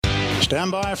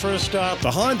Stand by for a start.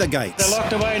 Behind the Gates. They're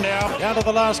locked away now. Down to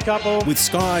the last couple. With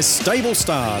Sky's Stable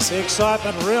Stars. The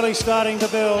excitement really starting to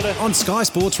build. On Sky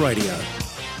Sports Radio.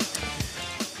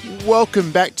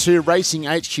 Welcome back to Racing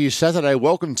HQ Saturday.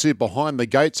 Welcome to Behind the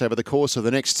Gates over the course of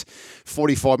the next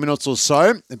 45 minutes or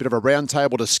so. A bit of a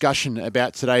roundtable discussion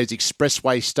about today's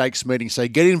Expressway Stakes meeting. So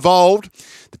get involved.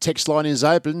 The text line is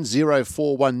open,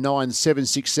 0419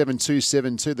 767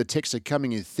 272. The texts are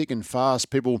coming in thick and fast.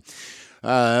 People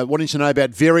wanting to know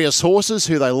about various horses,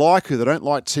 who they like, who they don't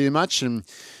like too much, and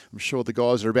I'm sure the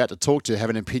guys are about to talk to have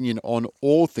an opinion on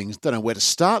all things. Don't know where to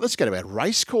start. Let's go to our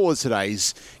race caller today.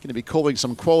 He's going to be calling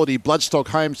some quality bloodstock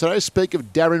home today. Speak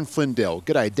of Darren Flindell.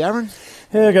 G'day, Darren.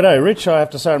 Yeah, g'day, Rich. I have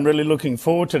to say I'm really looking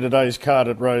forward to today's card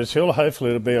at Rosehill.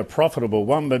 Hopefully it'll be a profitable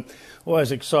one, but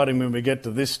always exciting when we get to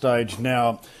this stage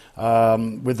now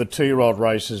with the 2-year-old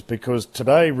races, because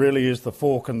today really is the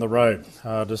fork in the road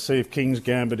to see if King's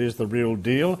Gambit is the real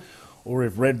deal, or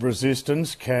if Red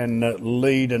Resistance can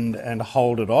lead and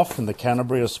hold it off in the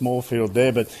Canterbury, a small field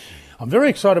there. But I'm very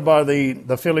excited by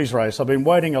the fillies race. I've been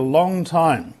waiting a long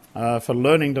time for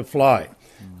Learning to Fly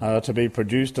to be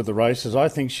produced at the races. I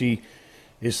think she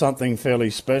is something fairly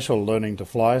special, Learning to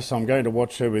Fly, so I'm going to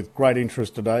watch her with great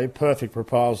interest today. Perfect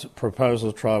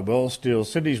Proposals try well. Steel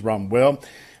City's run well.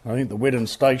 I think the Widden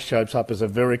Stakes shapes up as a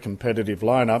very competitive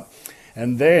lineup.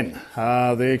 And then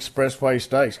the Expressway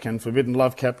Stakes. Can Forbidden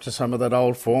Love capture some of that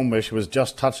old form where she was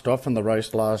just touched off in the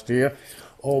race last year?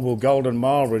 Or will Golden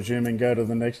Mile resume and go to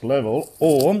the next level?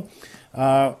 Or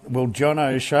will John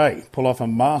O'Shea pull off a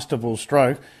masterful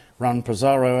stroke, run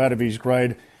Pizarro out of his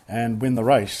grade and win the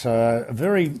race?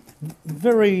 Very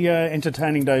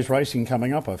entertaining day's racing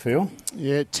coming up, I feel.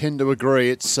 Yeah, tend to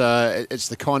agree. It's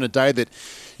the kind of day that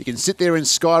you can sit there in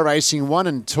Sky Racing 1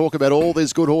 and talk about all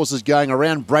these good horses going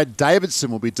around. Brad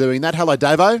Davidson will be doing that. Hello,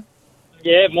 Davo.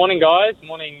 Yeah, morning, guys.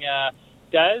 Morning,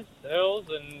 Daz, Earls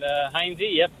and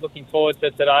Hainsey. Yep, looking forward to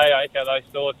today. I echo those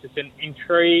thoughts. It's an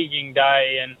intriguing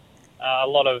day and a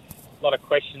lot of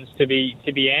questions to be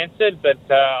answered, but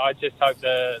I just hope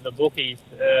the bookies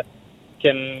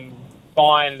can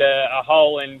find a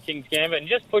hole in King's Gambit and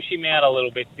just push him out a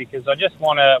little bit, because I just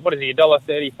want to, what is he,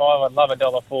 $1.35? I'd love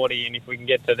 $1.40, and if we can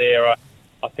get to there, I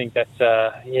think that's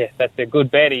a good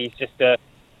bet. He's just, I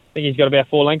think he's got about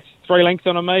 3 lengths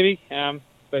on him maybe,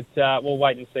 but we'll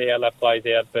wait and see how that plays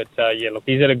out. But look,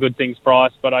 he's at a good things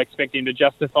price, but I expect him to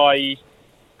justify his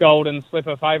golden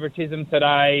slipper favouritism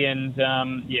today and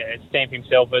stamp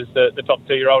himself as the top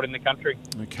 2-year-old in the country.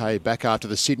 Okay, back after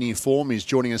the Sydney form. He's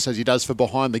joining us as he does for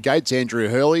Behind the Gates. Andrew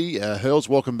Hurley. Hurls,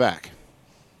 welcome back.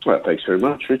 Well, thanks very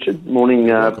much, Richard. Morning,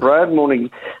 Brad.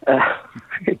 Morning,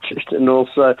 Richard, and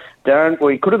also Darren.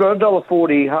 We could have got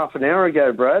 $1.40 half an hour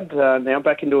ago, Brad. Now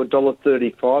back into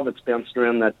 $1.35. It's bounced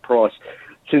around that price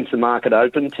since the market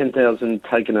opened. 10,000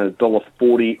 taken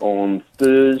 $1.40 on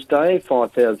Thursday,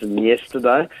 5,000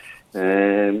 yesterday.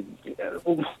 It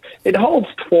holds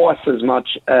twice as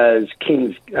much as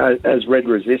as Red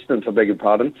Resistance, I beg your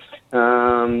pardon.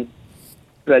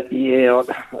 But yeah,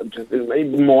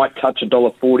 it might touch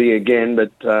 $1.40 again,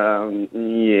 but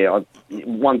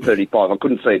 $1.35. I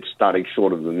couldn't see it starting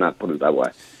shorter than that, put it that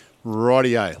way.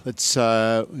 Rightio. Let's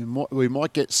we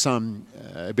might get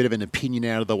a bit of an opinion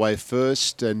out of the way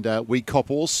first, and we cop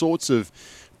all sorts of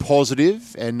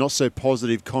positive and not so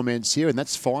positive comments here, and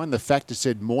that's fine. The Factor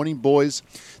said, "Morning, boys.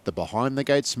 The Behind the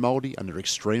Gates multi under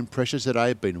extreme pressure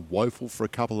today. Been woeful for a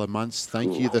couple of months.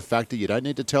 Thank you, The Factor. You don't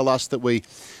need to tell us that we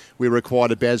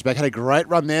required a bounce back. Had a great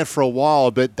run there for a while,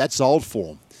 but that's old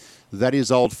form. That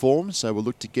is old form. So we'll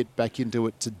look to get back into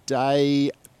it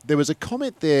today." There was a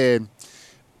comment there.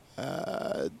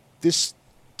 This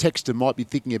texter might be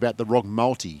thinking about the wrong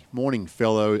multi.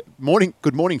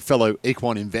 Good morning, fellow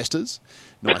equine investors.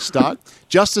 Nice start.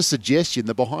 Just a suggestion,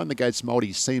 the Behind the Gates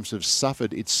multi seems to have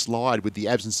suffered its slide with the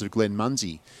absence of Glenn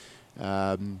Munsey.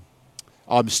 I'm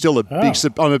still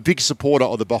I'm a big supporter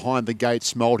of the Behind the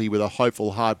Gates multi with a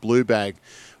hopeful heart blue bag.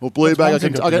 Well, blue bag, I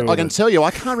can tell you, I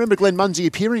can't remember Glenn Munsey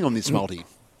appearing on this multi.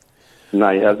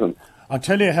 No, he hasn't. I'll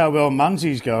tell you how well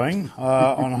Munsey's going.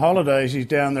 On holidays, he's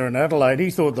down there in Adelaide. He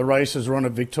thought the races were on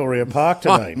at Victoria Park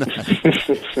today.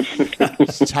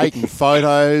 He's taking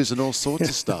photos and all sorts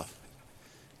of stuff.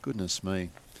 Goodness me.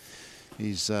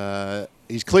 He's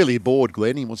clearly bored,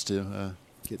 Glenn. He wants to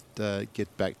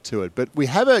get back to it. But we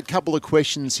have a couple of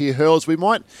questions here, Hurls. We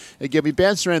might, again, we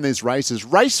bounce around these races.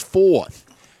 Race 4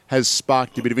 has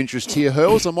sparked a bit of interest here,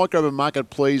 Hurls. I might grab a market,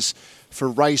 please, for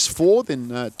race 4,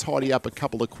 then tidy up a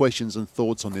couple of questions and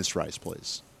thoughts on this race,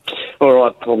 please. All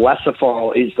right, well,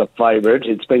 Lassafile is the favourite.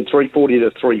 It's been $3.40 to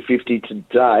 $3.50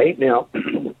 today. Now,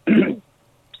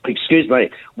 Excuse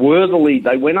me, Worthily,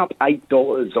 they went up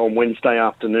 $8 on Wednesday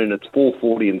afternoon. It's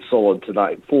 $4.40 and solid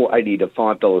today, $4.80 to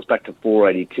 $5, back to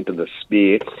 $4.80 tip of the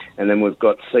spear. And then we've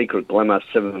got Secret Glamour,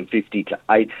 $7.50 to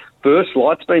 $8. First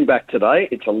Light's been back today.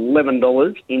 It's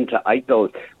 $11 into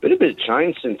 $8. Bit of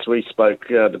change since we spoke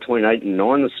between 8 and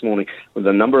 9 this morning with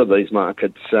a number of these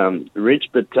markets, Rich.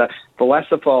 But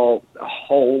Philosopher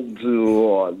holds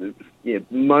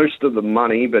most of the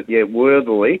money, but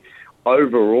Worthily.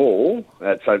 Overall,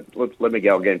 so let me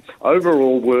go again.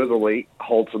 Overall, Worthily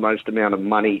holds the most amount of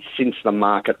money since the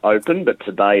market opened, but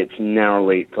today it's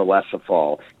narrowly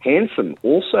Philosopher. Handsome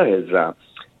also has,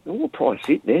 what price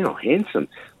it now? Handsome.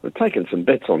 We've taken some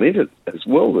bets on it as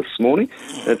well this morning.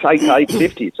 It's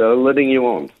 $8.50, so letting you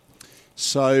on.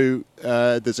 So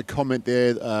there's a comment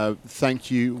there.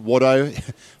 Thank you,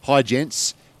 Watto. Hi,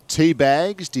 gents.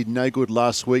 Teabags did no good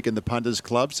last week in the Punters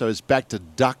Club, so he's back to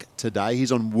duck today. He's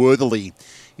on Worthily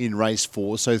in race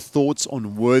 4. So thoughts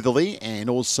on Worthily, and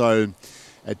also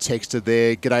a texter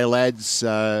there. G'day, lads.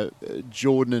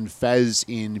 Jordan and Faz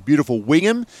in beautiful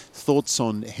Wingham. Thoughts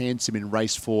on Handsome in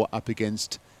race 4 up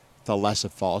against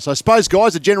Philosopher. So I suppose,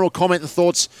 guys, a general comment and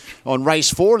thoughts on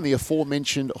race 4 and the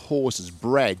aforementioned horses.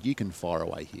 Brad, you can fire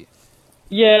away here.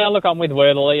 Yeah, look, I'm with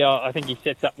Worthily. I think he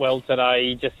sets up well today.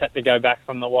 He just had to go back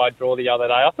from the wide draw the other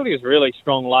day. I thought he was really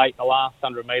strong late. The last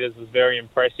 100 metres was very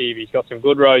impressive. He's got some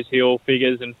good Rose Hill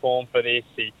figures and form for this.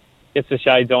 He gets the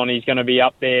shades on. He's going to be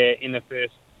up there in the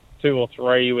first 2 or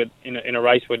 3 in a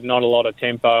race with not a lot of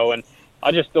tempo. And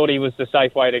I just thought he was the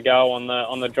safe way to go on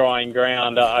the drying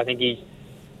ground. I think he's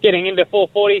getting into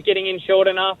 440, getting in short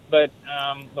enough. But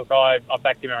look, I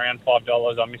backed him around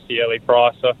 $5. I missed the early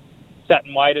price. So sat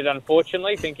and waited,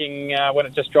 unfortunately, thinking when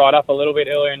it just dried up a little bit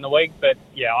earlier in the week. But,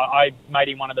 yeah, I made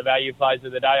him one of the value plays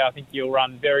of the day. I think he'll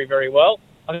run very, very well.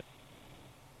 I think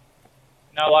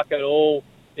no luck at all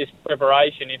this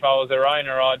preparation. If I was her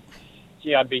owner,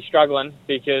 I'd be struggling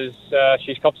because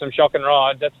she's copped some shocking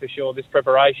rides, that's for sure, this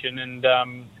preparation.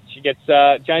 And she gets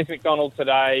James McDonald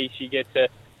today. She gets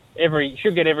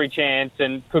should get every chance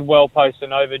and could well post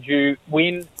an overdue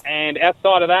win. And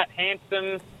outside of that,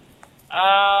 Handsome...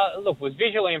 was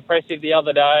visually impressive the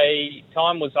other day.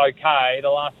 Time was okay. The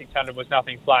last 600 was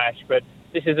nothing flash, but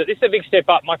this is a big step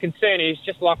up. My concern is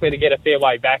just likely to get a fair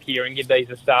way back here and give these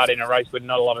a start in a race with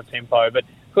not a lot of tempo, but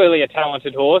clearly a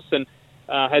talented horse and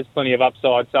has plenty of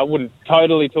upside, so I wouldn't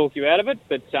totally talk you out of it,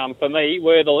 but for me,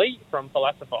 Worthily from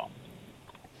Philosopher.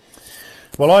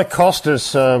 Well, I cost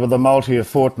us with a multi a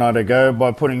fortnight ago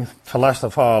by putting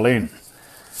Philosopher in,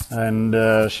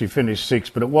 and she finished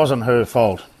 6th, but it wasn't her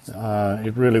fault.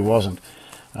 It really wasn't.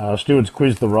 Stewards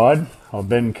quizzed the ride of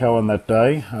Ben Cohen that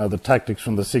day, the tactics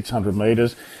from the 600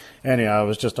 metres. Anyhow, it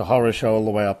was just a horror show all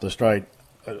the way up the straight.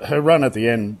 Her run at the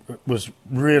end was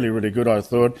really, really good, I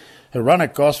thought. Her run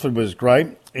at Gosford was great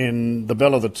in the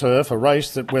Bell of the Turf, a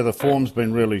race where the form's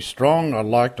been really strong. I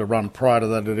liked her run prior to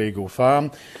that at Eagle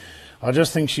Farm. I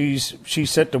just think she's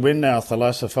set to win now,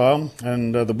 Philosopher,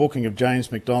 and the booking of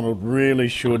James McDonald really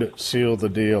should seal the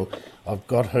deal. I've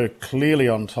got her clearly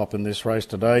on top in this race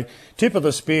today. Tip of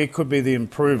the spear could be the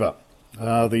improver.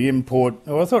 The import,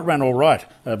 I thought ran all right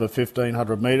over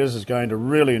 1,500 metres, is going to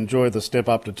really enjoy the step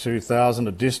up to 2,000,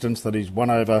 a distance that he's won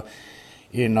over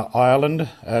in Ireland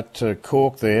at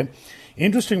Cork there.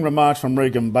 Interesting remarks from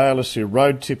Regan Bayliss, who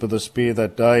rode Tip of the Spear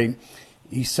that day.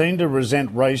 He seemed to resent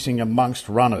racing amongst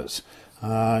runners.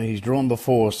 He's drawn the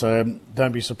 4, so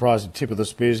don't be surprised if Tip of the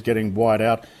Spear's getting wide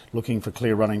out, looking for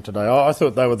clear running today. I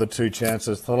thought they were the 2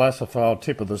 chances. Philosopher,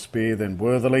 Tip of the Spear, then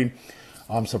Worthily.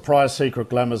 I'm surprised Secret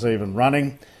Glamour's even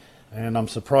running, and I'm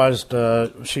surprised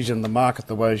she's in the market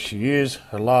the way she is.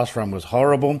 Her last run was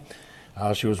horrible.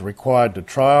 She was required to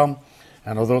trial,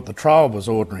 and I thought the trial was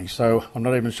ordinary, so I'm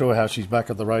not even sure how she's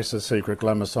back at the races, Secret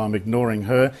Glamour, so I'm ignoring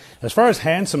her. As far as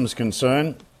Handsome's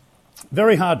concerned,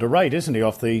 very hard to rate, isn't he,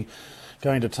 off the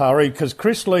going to Taree, because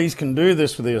Chris Lees can do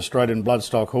this with the Australian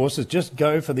bloodstock horses, just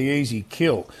go for the easy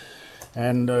kill.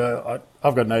 And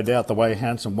I've got no doubt the way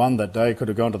Handsome won that day could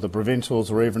have gone to the provincials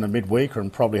or even a midweeker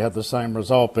and probably had the same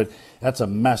result, but that's a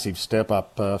massive step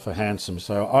up for Handsome.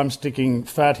 So I'm sticking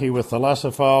fat here with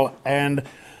Philosopher, and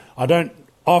I don't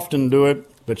often do it,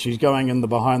 but she's going in the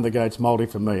behind the gates multi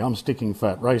for me. I'm sticking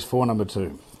fat. Race 4, number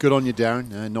 2. Good on you,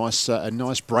 Darren. A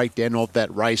nice breakdown of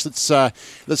that race.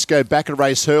 Let's go back at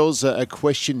Race Hurls. A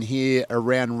question here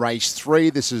around Race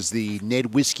 3. This is the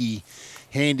Ned Whiskey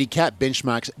handicap,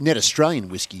 benchmarks, Ned Australian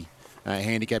Whiskey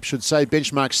handicap, should say.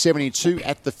 Benchmark 72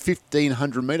 at the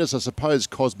 1,500 metres. I suppose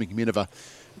Cosmic Minerva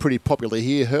pretty popular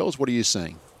here. Hurls, what are you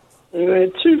seeing?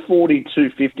 240,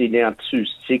 250, now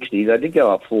 260. They did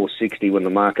go up 460 when the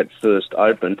market first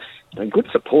opened. And good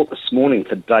support this morning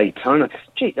for Daytona.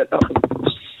 Gee, I've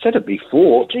said it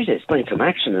before. Gee, there's been some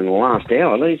action in the last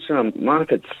hour. These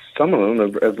markets, some of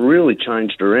them have really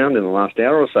changed around in the last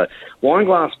hour or so.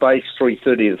 Wineglass Base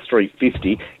 330 to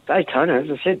 350. Daytona,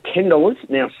 as I said, $10,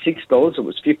 now $6. It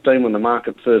was $15 when the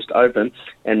market first opened.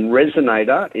 And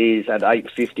Resonator is at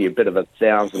 $8.50, a bit of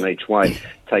 $1,000 each way,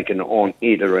 taken on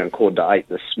it around 7:45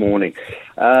 this morning.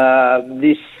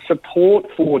 This support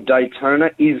for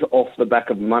Daytona is off the back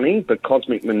of money, but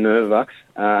Cosmic Minerva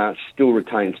still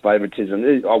retains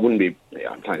favouritism. I wouldn't be,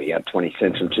 I'm only out 20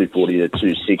 cents from 240 to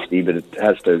 260, but it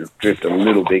has to drift a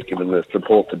little bit given the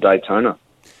support for Daytona.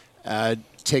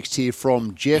 Text here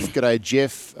from Jeff. G'day,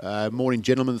 Jeff. Morning,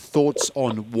 gentlemen. Thoughts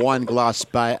on Wineglass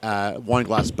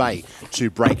Bay to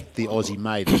break the Aussie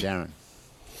Maid, Darren?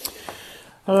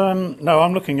 No,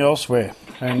 I'm looking elsewhere.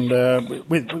 And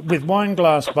with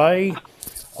Wineglass Bay,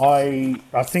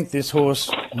 I think this horse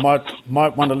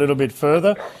might want a little bit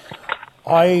further.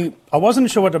 I wasn't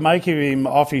sure what to make of him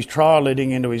off his trial leading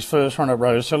into his first run at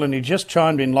Rosehill, and he just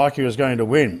chimed in like he was going to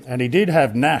win. And he did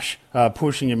have Nash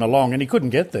pushing him along, and he couldn't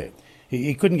get there.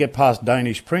 He couldn't get past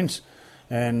Danish Prince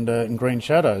and in Green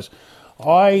Shadows.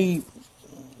 I'm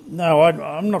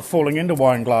not falling into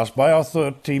Wineglass Bay. I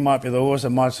thought he might be the horse that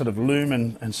might sort of loom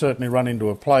and certainly run into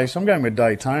a place. I'm going with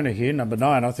Daytona here, number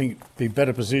 9. I think be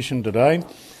better positioned today.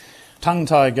 Tongue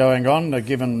tie going on,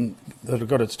 given that it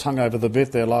got its tongue over the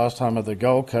bit there last time at the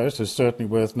Gold Coast, is certainly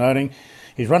worth noting.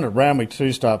 His run at Randwick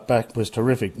 2-start back was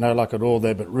terrific. No luck at all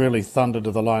there, but really thundered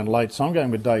to the line late. So I'm going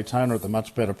with Daytona at the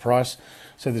much better price.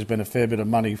 So there's been a fair bit of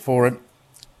money for it.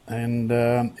 And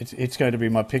it's going to be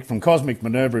my pick from Cosmic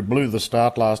Minerva. It blew the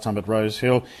start last time at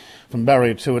Rosehill. From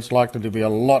Barrier 2, it's likely to be a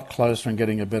lot closer and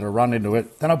getting a better run into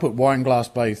it. Then I'll put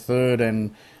Wineglass Bay third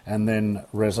and then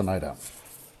Resonator.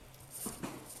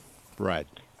 Right.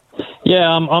 Yeah,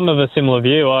 I'm of a similar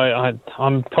view.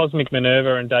 I'm Cosmic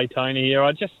Minerva and Daytona here.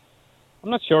 I'm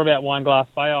not sure about Wineglass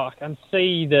Bay. I can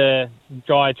see the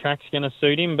dry track's going to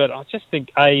suit him, but I just think,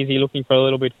 is he looking for a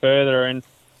little bit further? And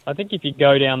I think if you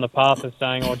go down the path of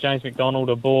saying, James McDonald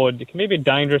aboard, it can be a bit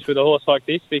dangerous with a horse like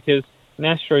this because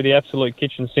Nash threw the absolute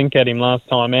kitchen sink at him last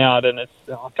time out, and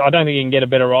I don't think he can get a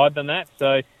better ride than that.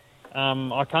 So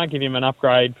I can't give him an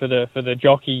upgrade for the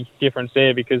jockey difference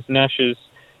there because Nash is,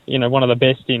 one of the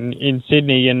best in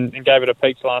Sydney and gave it a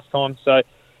peach last time. So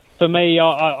for me,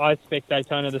 I expect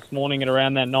Daytona this morning at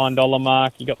around that $9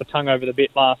 mark. He got the tongue over the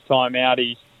bit last time out.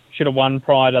 He should have won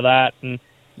prior to that. And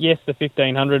yes, the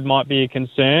 1,500 might be a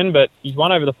concern, but he's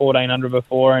won over the 1,400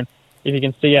 before. And if you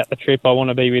can see out the trip, I want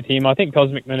to be with him. I think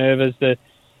Cosmic Minerva's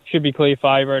should be clear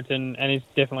favourite and is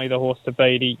definitely the horse to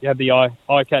beat. He had the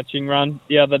eye-catching run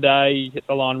the other day. He hit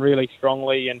the line really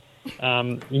strongly and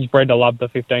he's bred to love the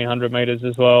 1,500 metres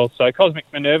as well. So Cosmic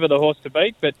Minerva, the horse to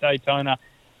beat, but Daytona,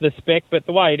 the spec. But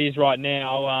the way it is right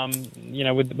now,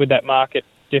 with that market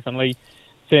definitely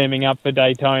firming up for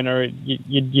Daytona,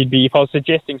 you'd be, if I was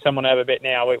suggesting someone have a bet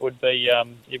now, it would be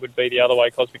the other way,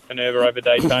 Cosmic Minerva over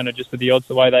Daytona, just with the odds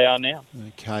the way they are now.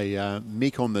 Okay,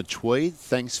 Mick on the tweed,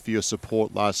 thanks for your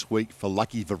support last week for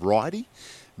Lucky Variety.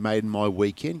 Made my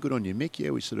weekend. Good on you, Mick.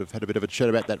 Yeah, we sort of had a bit of a chat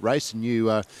about that race, and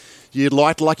you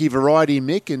liked Lucky Variety,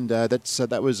 Mick, and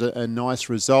that was a nice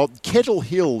result. Kettle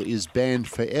Hill is banned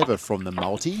forever from the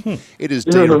multi. It's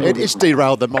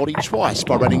derailed the multi twice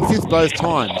by running 5th both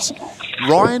times.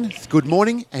 Ryan, good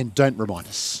morning, and don't remind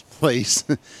us, please,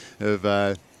 of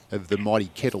the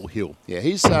mighty Kettle Hill. Yeah,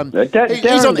 he's on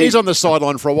the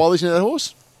sideline for a while, isn't he, that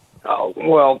horse? Oh,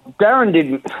 well, Darren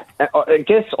didn't. I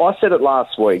guess I said it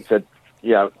last week that.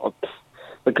 Yeah,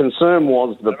 the concern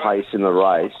was the pace in the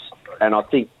race, and I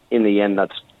think in the end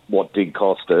that's what did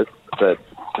cost it, but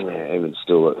even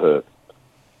still it hurt.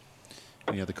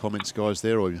 Any other comments, guys,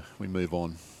 there, or we move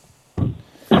on?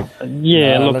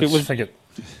 Yeah, look, it was... Forget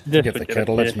the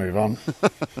kettle, let's move on.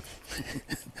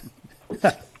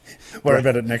 Worry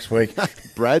about it next week.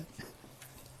 Brad?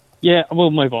 Yeah,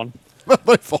 we'll move on.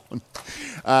 Move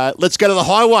on. Let's go to the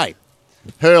highway.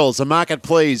 Hurls, a market,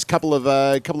 please. Couple of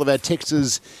our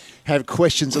texters have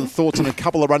questions and thoughts on a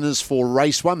couple of runners for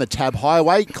race 1, the Tab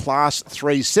Highway, Class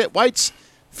 3 set weights,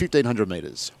 1,500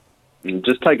 metres.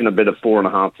 Just taking a bit of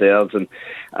 4,500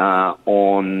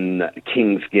 on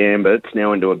King's Gambit. It's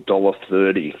now into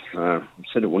 $1.30.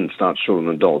 Said it wouldn't start short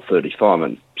on $1.35,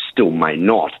 and still may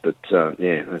not, but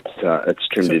it's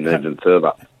trimmed in even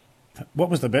further.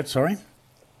 What was the bet? Sorry,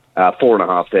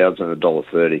 4,500 at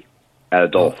 $1.30. At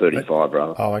 $1.35,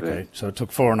 rather. Oh, okay. Yeah. So it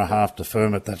took 4.5 to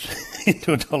firm it. That's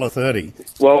into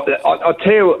 $1.30. Well, I'll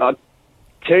tell you,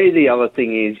 tell you the other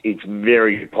thing is it's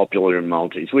very popular in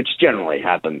multis, which generally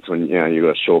happens when you've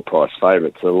got short price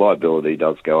favourites. So the liability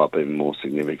does go up even more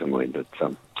significantly. But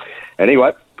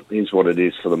anyway, here's what it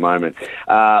is for the moment.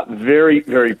 Very,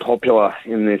 very popular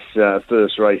in this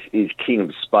first race is King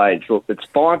of Spades. Look, it's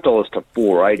 $5 to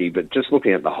 $4.80, but just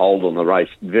looking at the hold on the race,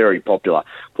 very popular.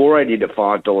 $4.80 to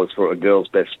 $5 for A Girl's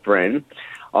Best Friend.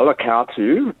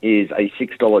 Olakatu is a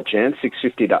 $6 chance,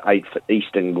 $6.50 to $8 for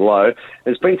Eastern Glow.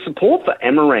 There's been support for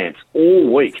Amaranth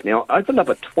all week. Now, opened up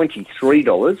at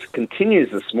 $23, continues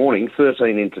this morning,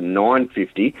 13 into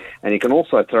 $9.50, and you can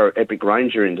also throw Epic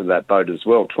Ranger into that boat as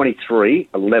well. 23,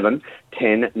 11,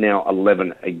 10, now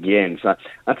 11 again. So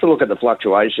that's a look at the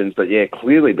fluctuations, but yeah,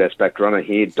 clearly best backed runner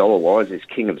here, dollar-wise, is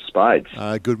King of Spades.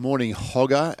 Good morning,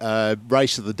 Hogger.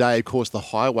 Race of the day, of course, the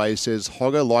Highway says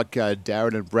Hogger. Like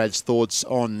Darren and Brad's thoughts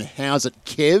on How's It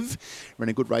Kev? Ran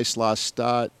a good race last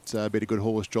start, bit a good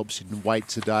horse, jobs didn't wait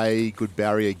today, good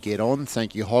barrier, get on.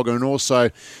 Thank you, Hogger. And also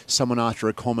someone after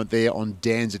a comment there on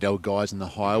Danzadel guys in the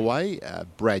Highway.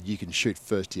 Brad, you can shoot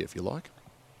first here if you like.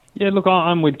 Yeah, look,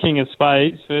 I'm with King of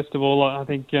Spades. First of all, I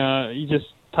think he just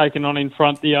taken on in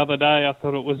front the other day. I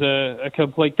thought it was a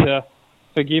complete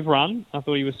forgive run. I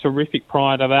thought he was terrific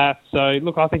prior to that. So,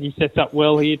 look, I think he sets up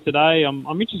well here today. I'm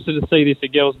interested to see this A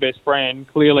Girl's Best Friend.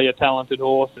 Clearly a talented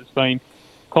horse. It's been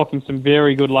clocking some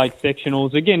very good late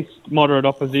sectionals against moderate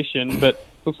opposition, but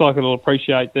looks like it'll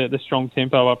appreciate the strong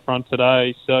tempo up front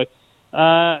today. So,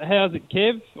 how's it,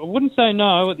 Kev? I wouldn't say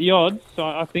no at the odds.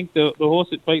 I think the horse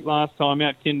it beat last time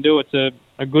out, Can Do It's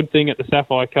a good thing at the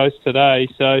Sapphire Coast today.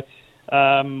 So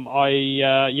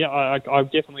I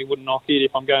definitely wouldn't knock it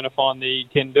if I'm going to find the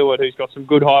Can Do It, who's got some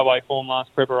good highway form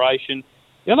last preparation.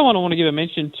 The other one I want to give a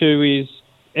mention to is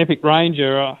Epic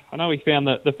Ranger. I know he found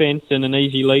the fence and an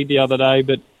easy lead the other day,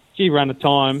 but gee, ran a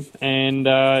time, and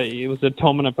it was a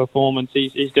dominant performance.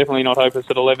 He's definitely not hopeless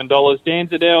at $11.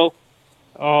 Danzadel,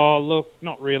 oh, look,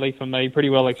 not really for me. Pretty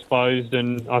well exposed,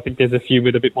 and I think there's a few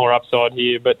with a bit more upside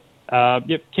here. But,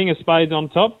 yep, King of Spades on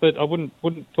top, but I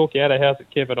wouldn't talk you out of How's It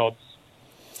Kev at odds.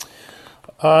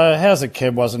 How's It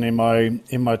Kev wasn't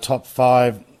in my top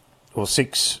 5 or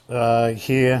 6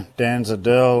 here.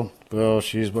 Danzadel, well,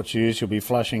 she's what she is. She'll be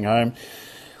flashing home.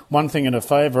 One thing in her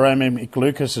favour, Amy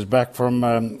Lucas is back from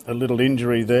a little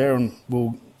injury there and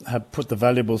will have put the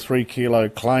valuable 3 kilo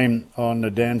claim on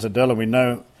Danzadel. We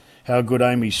know how good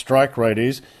Amy's strike rate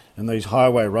is in these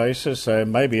highway races, so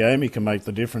maybe Amy can make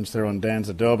the difference there on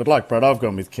Danzadel. But like Brad, I've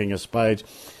gone with King of Spades.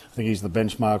 I think he's the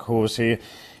benchmark horse here.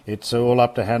 It's all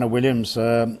up to Hannah Williams,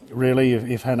 really,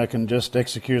 if Hannah can just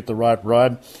execute the right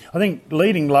ride. I think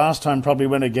leading last time probably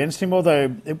went against him,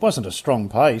 although it wasn't a strong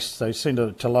pace. They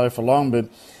seemed to loaf along, but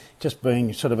just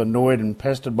being sort of annoyed and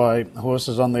pestered by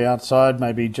horses on the outside,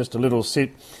 maybe just a little sit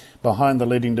behind the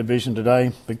leading division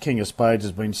today. But King of Spades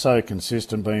has been so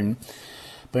consistent,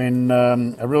 been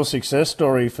a real success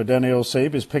story for Danielle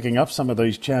Siebers, picking up some of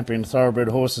these champion thoroughbred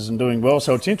horses and doing well.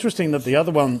 So it's interesting that the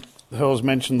other one, Hurls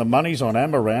mentioned the money's on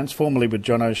Amaranth, formerly with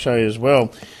John O'Shea as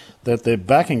well, that they're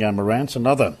backing Amaranth,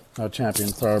 another champion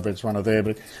thoroughbreds runner there.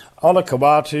 But Ola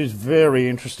Kawatu's very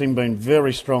interesting, been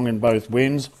very strong in both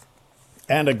wins.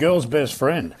 And A Girl's Best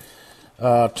Friend.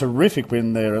 Terrific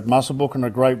win there at Muswellbrook and a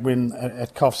great win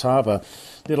at Coffs Harbour.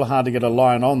 A little hard to get a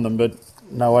line on them, but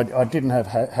no, I didn't have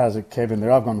How's It Kev in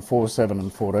there. I've gone 4, 7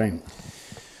 and 14.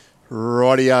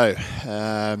 Rightio.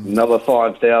 Another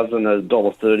 5,000,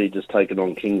 $1.30 just taken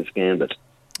on King's Gambit.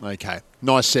 Okay,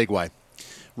 nice segue.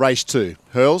 Race 2,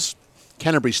 Hurls,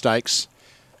 Canterbury Stakes.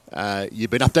 You've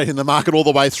been updating the market all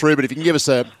the way through, but if you can give us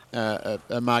a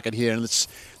market here, and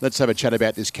let's have a chat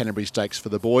about this Canterbury Stakes for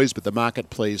the boys. But the market,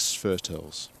 please, first,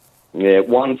 Hurls. Yeah,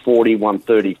 140,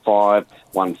 135,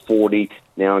 140.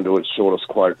 Now into its shortest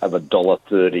quote of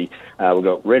 $1.30. We've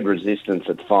got Red Resistance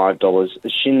at $5,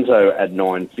 Shinzo at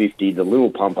 $9.50, the Little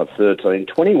Pumper 13,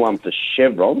 21 for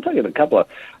Chevron. I'm taking a couple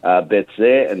of bets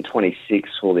there, and 26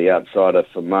 for the outsider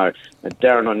for Mo. Now,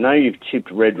 Darren, I know you've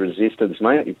tipped Red Resistance,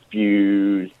 mate.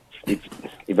 If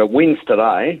it wins today,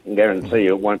 I can guarantee you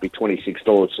it won't be $26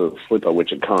 for the slipper,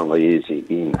 which it currently is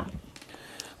in.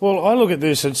 Well, I look at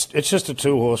this, it's just a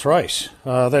 2-horse race.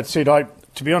 That's it.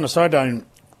 To be honest, I didn't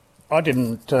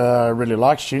really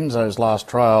like Shinzo's last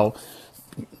trial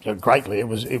greatly. It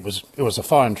was a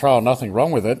fine trial, nothing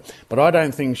wrong with it. But I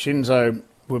don't think Shinzo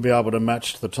will be able to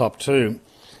match the top 2.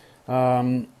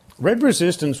 Red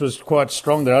Resistance was quite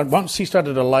strong there. Once he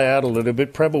started to lay out a little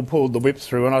bit, Preble pulled the whip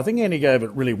through, and I think he only gave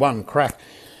it really one crack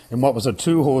in what was a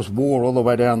 2-horse war all the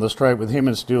way down the straight with him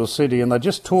and Steel City, and they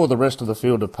just tore the rest of the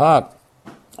field apart.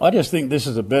 I just think this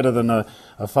is better than a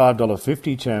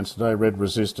 $5.50 chance today, Red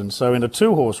Resistance. So in a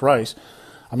 2-horse race,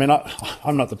 I mean,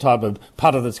 I'm not the type of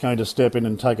putter that's going to step in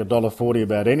and take $1.40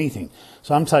 about anything.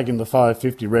 So I'm taking the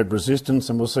 550 Red Resistance,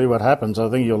 and we'll see what happens. I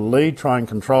think you'll lead, try and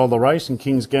control the race, and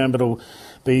King's Gambit will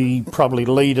be probably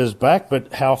leaders back,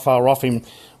 but how far off him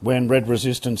when Red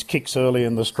Resistance kicks early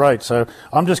in the straight. So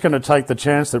I'm just going to take the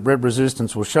chance that Red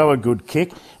Resistance will show a good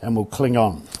kick and will cling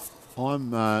on.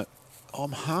 I'm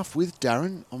half with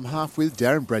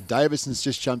Darren. Brad Davison's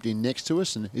just jumped in next to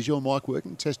us. And is your mic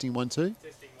working? Testing 1 2.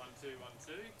 Testing 1 2 1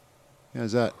 2.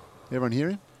 How's that? Everyone hear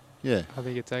him? Yeah. I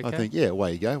think it's okay. I think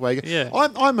away you go. Yeah.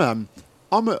 I'm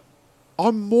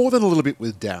more than a little bit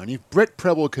with Darren. If Brett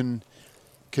Preble can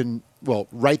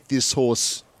rate this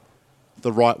horse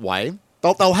the right way,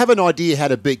 they'll have an idea how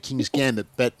to beat King's Gambit.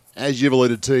 But as you've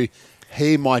alluded to,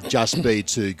 he might just be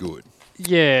too good.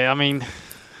 Yeah, I mean,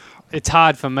 it's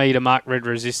hard for me to mark Red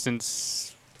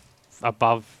Resistance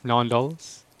above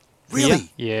 $9. Really?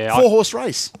 Yeah. 4-horse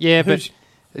race. Yeah, but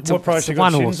What price you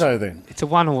got Shinzo then? It's a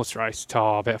one-horse race.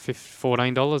 About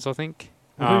 $14, I think.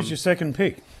 Who's your second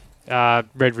pick?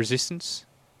 Red Resistance.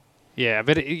 Yeah,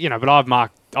 but I've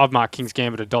marked King's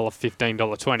Gambit $1.15,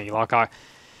 $1.20. Like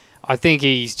I think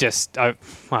he's just I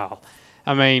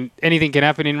mean, anything can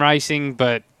happen in racing,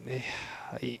 but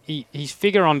his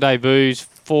figure on debuts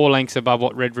 4 lengths above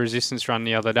what Red Resistance ran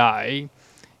the other day.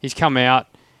 He's come out.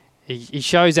 He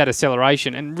shows that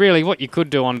acceleration, and really, what you could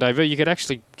do on debut, you could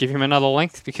actually give him another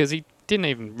length because he didn't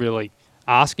even really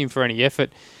ask him for any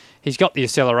effort. He's got the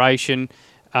acceleration.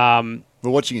 We're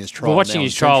watching his trial. We're watching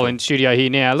his trial in studio here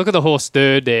now. Look at the horse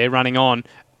third there, running on,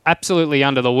 absolutely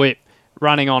under the whip,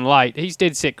 running on late. He's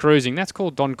dead set cruising. That's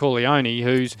called Don Corleone,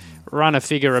 who's run a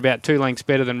figure about 2 lengths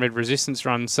better than Red Resistance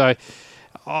runs. So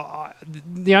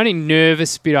the only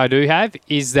nervous bit I do have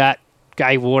is that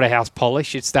Gay Waterhouse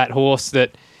polish. It's that horse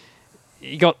that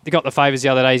he got the favours the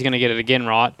other day. He's going to get it again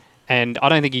right. And I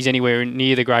don't think he's anywhere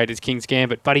near the grade as King's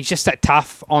Gambit, but he's just that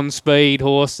tough on-speed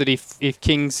horse that if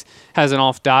King's has an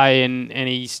off day and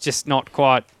he's just not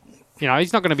quite,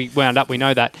 he's not going to be wound up, we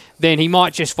know that, then he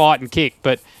might just fight and kick.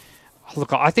 But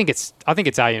look, I think it's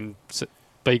A and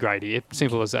B grade here,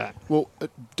 simple as that. Well,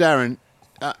 Darren,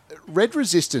 Red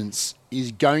Resistance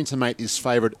is going to make this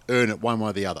favourite earn it one way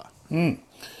or the other.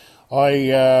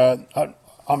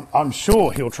 I'm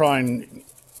sure he'll try and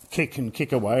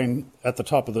kick away at the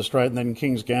top of the straight, and then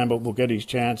King's Gambit will get his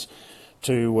chance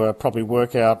to probably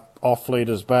work out off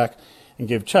leaders back and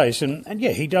give chase. And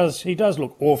yeah, he does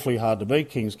look awfully hard to beat,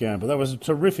 King's Gambit. That was a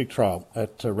terrific trial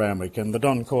at Randwick, and the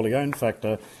Don Corleone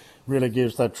factor really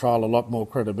gives that trial a lot more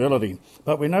credibility.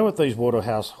 But we know what these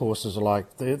Waterhouse horses are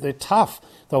like. They're tough.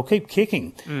 They'll keep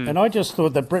kicking. And I just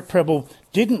thought that Brett Preble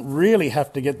didn't really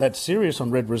have to get that serious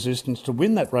on Red Resistance to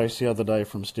win that race the other day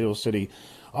from Steel City.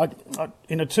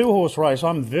 In a 2-horse race,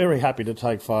 I'm very happy to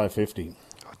take 550.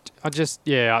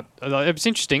 It's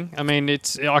interesting. I mean,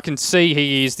 I can see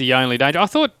he is the only danger. I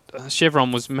thought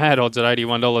Chevron was mad odds at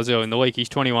 $81 early in the week. He's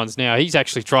 21s now. He's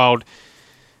actually trialled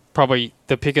probably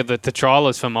the pick of the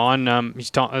triallers for mine.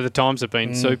 The times have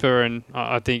been super, and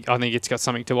I think it's got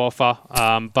something to offer.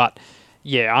 But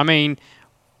yeah, I mean,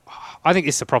 I think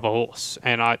this is a proper horse,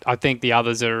 and I think the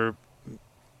others are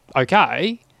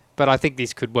okay, but I think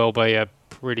this could well be a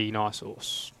pretty nice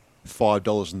horse.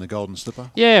 $5 in the Golden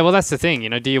Slipper. Yeah, well, that's the thing.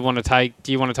 Do you want to take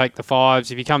the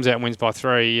 5s? If he comes out and wins by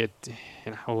 3,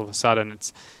 all of a sudden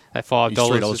it's that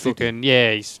 $5 is looking.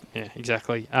 Yeah,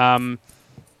 exactly.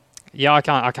 I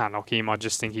can't knock him. I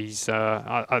just think he's you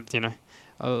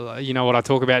know what I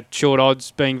talk about, short odds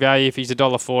being value. If he's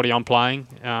 $1.40, I'm playing.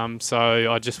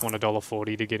 So I just want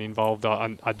 $1.40 to get involved.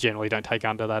 I generally don't take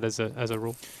under that as a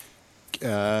rule.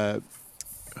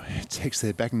 Text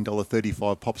there, backing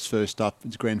 $1.35 pops first up.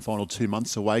 It's grand final 2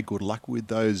 months away. Good luck with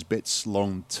those bets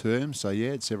long term. So yeah,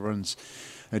 it's everyone's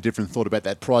a different thought about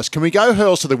that price. Can we go,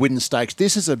 Hurls, to the Widden Stakes?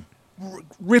 This is a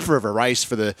ripper of a race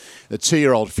for the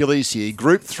 2-year-old fillies here.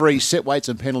 Group 3 set weights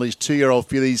and penalties, 2-year-old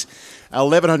fillies,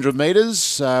 1,100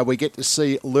 metres. We get to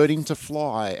see Learning to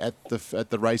Fly at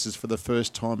the races for the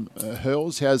first time.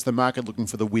 Hurls, how's the market looking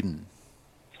for the Widden?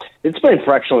 It's been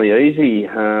fractionally easy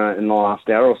in the last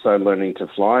hour or so, Learning to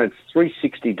Fly. It's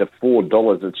 $3.60 to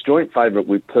 $4. It's joint favourite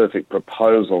with Perfect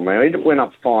Proposal. Now, it went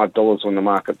up $5 when the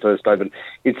market first opened.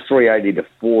 It's $3.80 to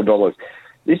 $4.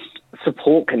 This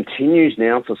support continues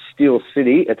now for Steel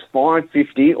City. It's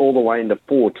 $5.50 all the way into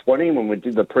 $4.20. When we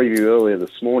did the preview earlier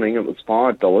this morning, it was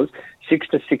 $5. $6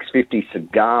 to $6.50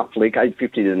 Cigar Flick,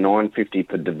 $8.50 to $9.50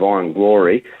 for Divine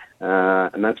Glory.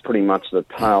 And that's pretty much the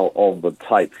tail of the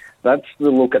tape. That's the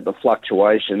look at the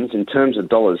fluctuations. In terms of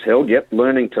dollars held,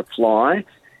 Learning to Fly.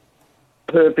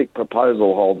 Perfect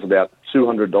Proposal holds about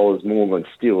 $200 more than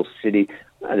Steel City.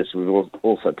 Notice we've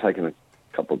also taken a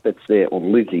couple of bets there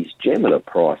on Lizzie's Gem at a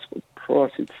price.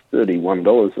 It's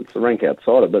 $31. It's the rank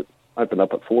outsider, but opened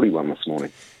up at 41 this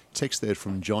morning. Text there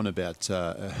from John about,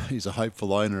 he's a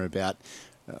hopeful owner, about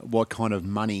what kind of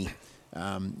money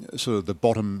sort of the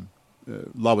bottom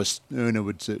lowest earner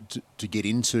would to get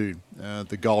into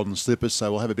the Golden Slipper.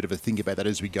 So we'll have a bit of a think about that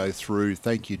as we go through.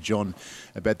 Thank you, John,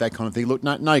 about that kind of thing. Look,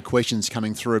 no questions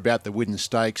coming through about the Widden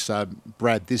Stakes.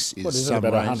 Brad, this is, what is it, some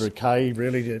about race. 100k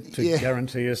really to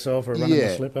guarantee yourself a run in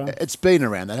the Slipper? It's been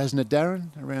around that, hasn't it, Darren?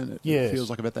 Around it Yes. feels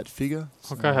like about that figure.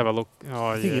 I'll go have a look. Oh,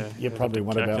 I think you probably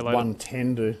want about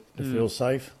 110 to feel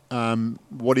safe.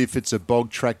 What if it's a bog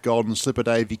track Golden Slipper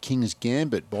day of your King's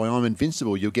Gambit by I'm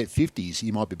Invincible? You'll get 50s.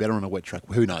 You might be better on a wet track.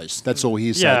 Who knows? That's all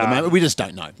hearsay at the moment. We just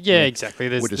don't know. Yeah, exactly.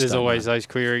 There's always those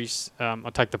queries. I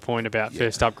take the point about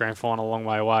first up grand final a long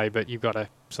way away, but you've got to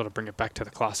sort of bring it back to the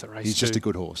class at race. He's just a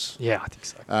good horse. Yeah, I think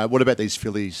so. What about these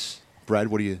fillies, Brad?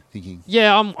 What are you thinking?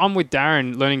 Yeah, I'm with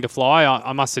Darren. Learning to Fly.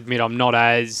 I must admit I'm not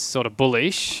as sort of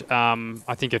bullish.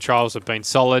 I think her trials have been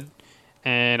solid,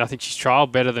 and I think she's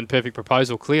trialled better than Perfect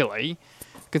Proposal, clearly.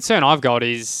 Concern I've got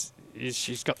is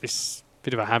she's got this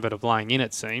bit of a habit of laying in,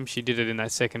 it seems. She did it in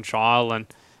that second trial and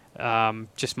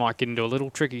just might get into a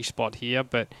little tricky spot here,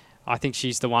 but I think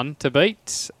she's the one to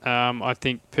beat. I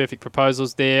think Perfect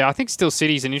Proposal's there. I think Still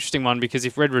City's an interesting one because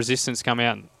if Red Resistance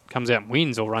comes out and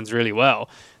wins or runs really well,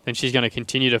 then she's going to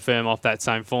continue to firm off that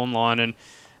same form line. And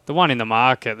the one in the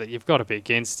market that you've got to be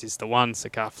against is the one,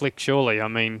 Sakar Flick, surely. I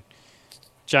mean,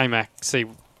 J-Mac C.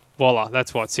 Waller,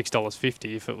 that's why it's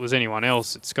 $6.50. If it was anyone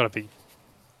else, it's got to be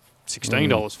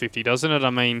 $16.50, doesn't it? I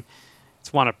mean,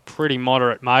 it's won a pretty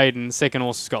moderate maiden. The second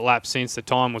horse has got lapped since. The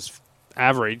time was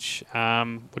average.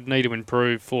 Would need to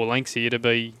improve 4 lengths here to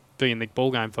be in the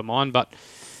ball game for mine. But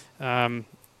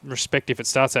respect if it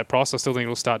starts that price, I still think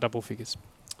it'll start double figures.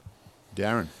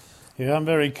 Darren. Yeah, I'm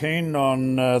very keen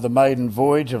on the maiden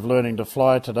voyage of Learning to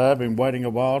Fly today. I've been waiting a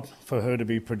while for her to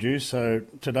be produced, so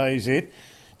today's it.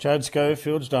 Chad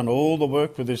Schofield's done all the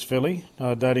work with this filly,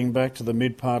 dating back to the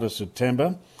mid-part of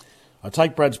September. I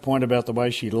take Brad's point about the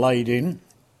way she laid in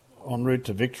en route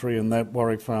to victory in that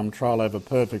Warwick Farm trial over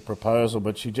Perfect Proposal,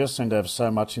 but she just seemed to have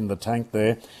so much in the tank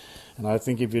there. And I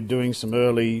think if you're doing some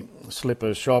early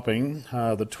slipper shopping,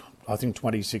 I think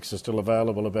 26 is still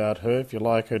available about her if you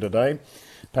like her today.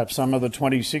 Perhaps some of the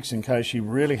 26 in case she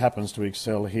really happens to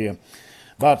excel here.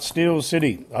 But Steel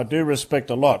City, I do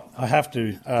respect a lot. I have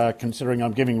to, considering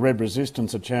I'm giving Red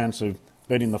Resistance a chance of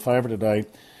beating the favourite today,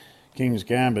 King's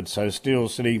Gambit. So Steel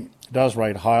City does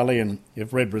rate highly, and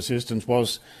if Red Resistance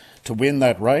was to win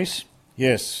that race,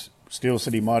 yes, Steel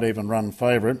City might even run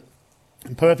favourite.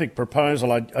 And Perfect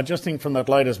Proposal, I just think from that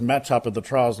latest match-up of the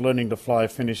trials, Learning to Fly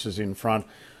finishes in front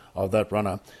of that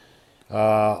runner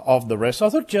of the rest. I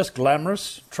thought Just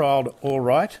Glamorous trialled all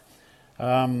right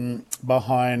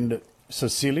behind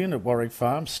Sicilian at Warwick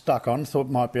Farm, stuck on, thought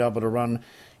might be able to run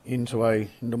into a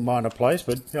minor place,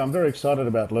 but yeah, I'm very excited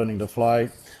about Learning to Fly.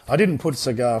 I didn't put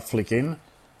Cigar Flick in,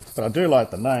 but I do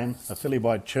like the name, a filly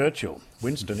by Churchill.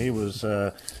 Winston, he was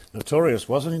notorious,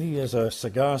 wasn't he, as a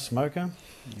cigar smoker?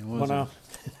 He was.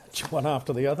 One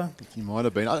after the other. He might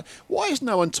have been. Why is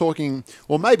no one talking,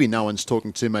 or maybe no one's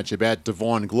talking too much about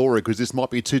Divine Glory because this might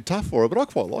be too tough for her, but I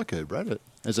quite like her, Brad,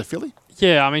 as a filly.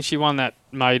 Yeah, I mean, she won that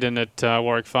maiden at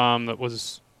Warwick Farm that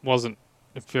wasn't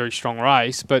a very strong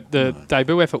race, but the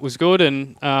debut effort was good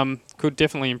and could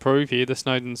definitely improve here. The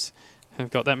Snowdens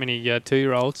have got that many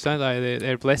 2-year-olds, don't they?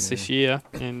 They're blessed this year,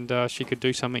 and she could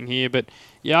do something here. But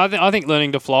yeah, I think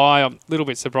Learning to Fly, I'm a little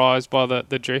bit surprised by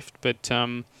the drift, but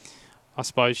I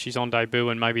suppose she's on debut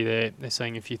and maybe they're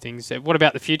seeing a few things. What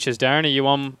about the futures, Darren? Are you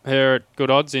on her at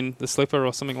good odds in the Slipper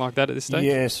or something like that at this stage?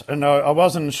 Yes, and I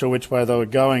wasn't sure which way they were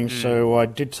going, so I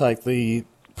did take the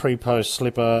pre-post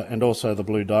Slipper and also the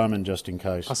Blue Diamond just in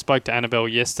case. I spoke to Annabelle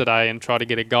yesterday and tried to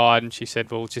get a guide, and she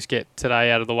said, well, just get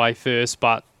today out of the way first,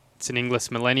 but it's an Inglis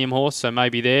Millennium horse, so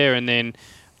maybe there, and then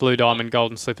Blue Diamond,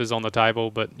 Golden Slipper's on the table,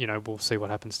 but, we'll see what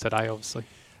happens today, obviously.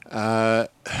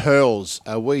 Hurls,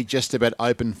 are we just about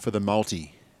open for the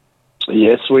multi?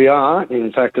 Yes, we are.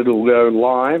 In fact, it'll go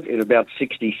live in about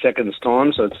 60 seconds'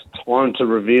 time, so it's time to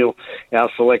reveal our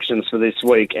selections for this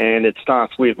week. And it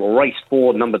starts with race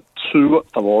 4, number 2,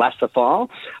 Philosopher.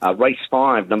 Race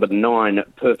 5, number 9,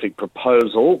 Perfect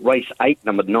Proposal. Race 8,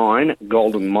 number 9,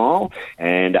 Golden Mile.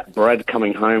 And Brad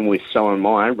coming home with So Am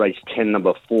I, race 10,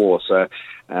 number 4. So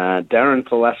Darren,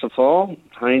 Philosopher,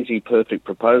 Hainsey, Perfect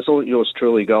Proposal, yours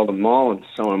truly, Golden Mile, and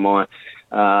So Am I,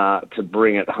 to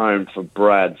bring it home for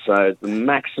Brad. So the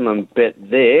maximum bet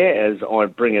there, as I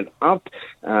bring it up,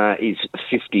 is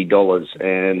 $50,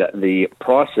 and the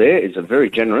price there is a very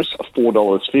generous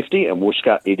 $4.50. And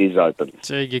Wooshka, it is open.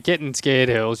 So you're getting scared,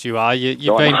 Hills. You are.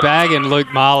 You've been bagging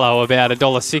Luke Marlowe about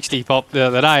 $1.60 pop the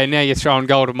other day, and now you're throwing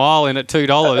Golden Mile in at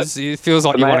 $2. It feels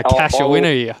like you want to cash a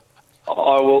winner here.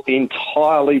 I will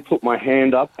entirely put my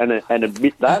hand up and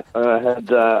admit that. I had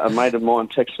a mate of mine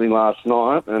text me last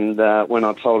night, and when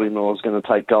I told him I was going to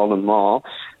take Golden Mile,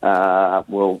 a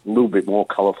little bit more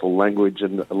colourful language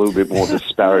and a little bit more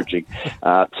disparaging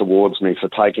towards me for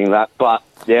taking that. But,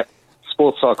 yeah,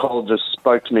 sports psychologist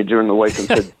spoke to me during the week and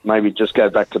said maybe just go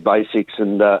back to basics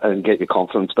and get your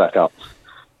confidence back up.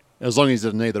 As long as he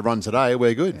doesn't need the run today,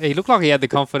 we're good. He looked like he had the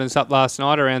confidence up last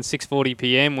night around 6:40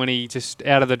 p.m. when he just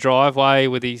out of the driveway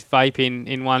with his vape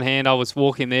in one hand. I was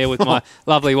walking there with my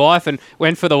lovely wife and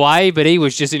went for the way, but he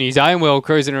was just in his own world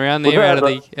cruising around there.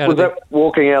 Was that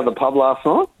walking out of the pub last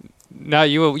night? No,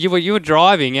 you were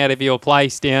driving out of your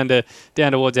place down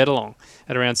towards Edelong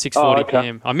at around 6:40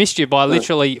 p.m. I missed you by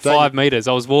literally 5 metres.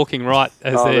 I was walking right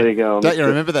as there. There you go. Don't you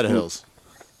remember that, Hills?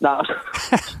 No,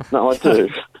 I do.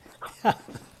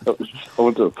 I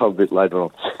went to the pub a bit later on.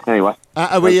 Anyway,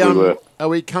 are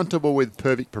we comfortable with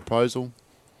Perfect Proposal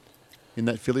in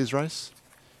that Phillies race?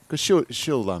 Because she'll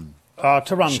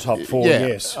to run top four,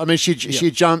 yes. I mean, she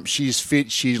jumps, she's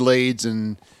fit, she leads,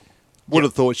 and would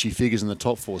have thought she figures in the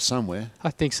top four somewhere.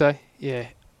 I think so. Yeah.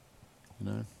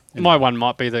 My one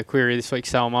might be the query this week,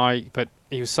 so am I. But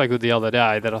he was so good the other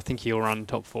day that I think he'll run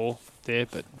top four there.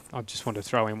 But I just want to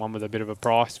throw in one with a bit of a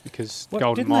price because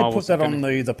Golden Mile. Didn't they put that on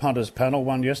the punters panel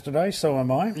one yesterday? So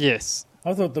am I. Yes.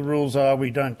 I thought the rules are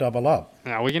we don't double up.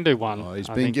 No, we can do one. Oh, he's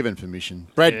been given permission.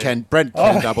 Brad can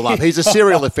double up. He's a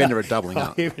serial offender at doubling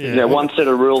up. Yeah, one set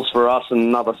of rules for us and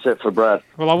another set for Brad.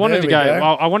 Well, I wanted to go.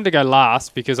 I wanted to go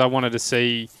last because I wanted to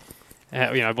see,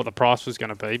 what the price was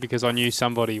going to be because I knew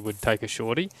somebody would take a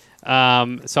shorty. So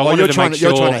I wanted to make sure.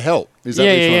 You're trying to help. Is that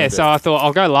yeah. So I thought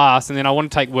I'll go last, and then I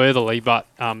want to take Worthily, but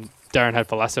Darren had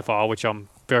Philosopher, which I'm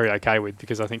very okay with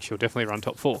because I think she'll definitely run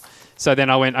top four. So then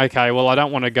I went, okay, well, I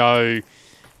don't want to go,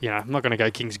 I'm not going to go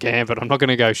King's Gambit. I'm not going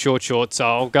to go short, so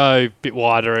I'll go a bit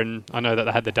wider, and I know that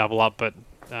they had the double up, but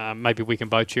maybe we can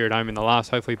both cheer it home in the last.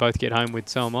 Hopefully both get home with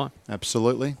So Am I.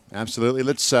 Absolutely.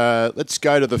 Let's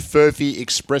go to the Furphy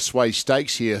Expressway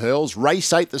Stakes here, Hurls.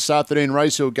 Race 8 this afternoon,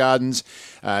 Rosehill Gardens.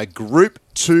 Group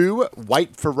 2,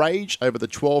 Wait for Rage over the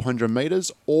 1,200 metres.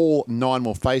 All 9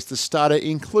 will face the starter,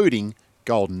 including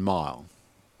Golden Mile.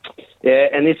 Yeah,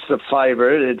 and it's the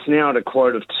favourite. It's now at a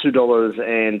quote of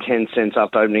 $2.10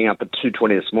 up, opening up at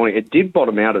 $2.20 this morning. It did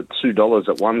bottom out at $2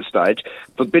 at one stage.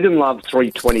 Forbidden Love,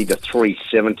 $3.20 to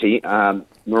 $3.70.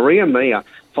 Maria Mia,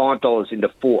 $5 into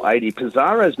 $4.80.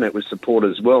 Pizarro's met with support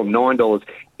as well, $9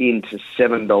 into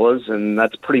 $7, and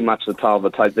that's pretty much the tail of the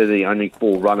tape. They're the only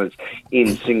 4 runners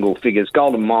in single figures.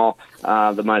 Golden Mile,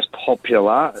 the most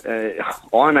popular.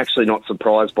 I'm actually not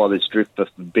surprised by this drift for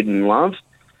Forbidden Love.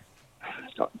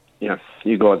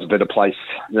 You guys are a better place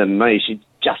than me. She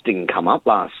just didn't come up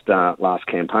last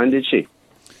campaign, did she?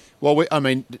 Well,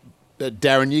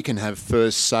 Darren, you can have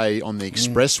first say on the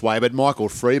expressway, but Michael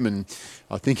Freeman,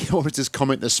 I think he was his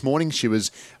comment this morning, she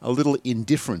was a little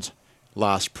indifferent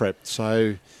last prep.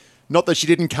 So, not that she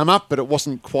didn't come up, but it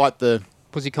wasn't quite the...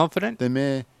 Was he confident? The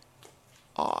mare...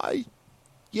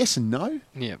 Yes and no.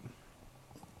 Yeah.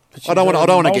 I don't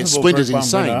want to get splinters in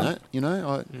saying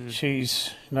that,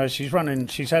 She's running.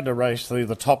 She's had to race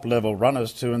the top level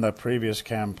runners too in that previous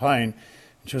campaign.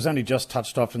 She was only just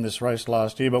touched off in this race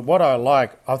last year. But what I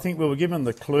think we were given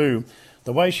the clue,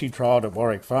 the way she trialled at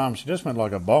Warwick Farm, she just went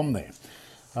like a bomb there.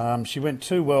 She went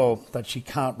too well that she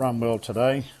can't run well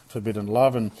today, Forbidden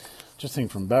Love, and just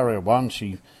think from barrier 1,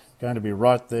 she's going to be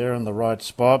right there in the right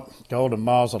spot. Golden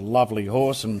Mile's a lovely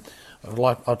horse, and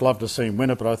I'd love to see him win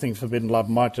it, but I think Forbidden Love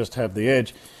might just have the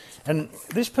edge. And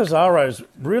this Pizarro's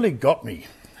really got me.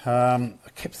 I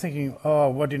kept thinking,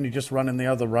 why didn't he just run in the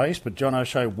other race? But John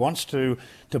O'Shea wants to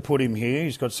put him here.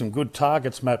 He's got some good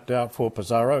targets mapped out for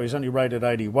Pizarro. He's only rated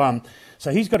 81.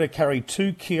 So he's got to carry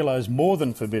 2 kilos more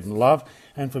than Forbidden Love,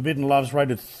 and Forbidden Love's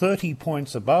rated 30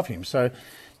 points above him. So,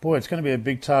 boy, it's going to be a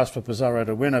big task for Pizarro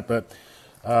to win it. But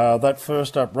that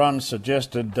first up run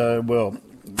suggested,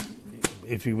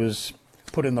 if he was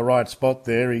put in the right spot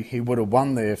there, he would have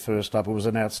won there first up. It was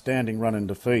an outstanding run in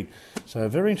defeat. So a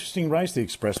very interesting race, the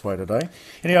Expressway today.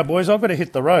 Anyhow, boys, I've got to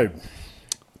hit the road.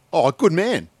 Oh, good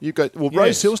man. You've got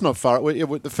Rose Hill's not far.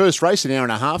 The first race an hour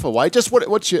and a half away. Just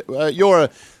what's your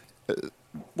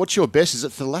What's your best? Is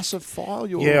it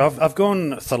Thalassophile? Yeah, I've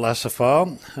gone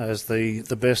Thalassophile as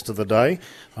the best of the day.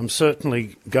 I'm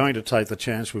certainly going to take the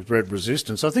chance with Red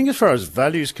Resistance. I think as far as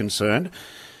value is concerned,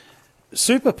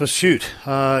 Super Pursuit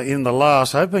in the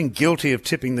last, I've been guilty of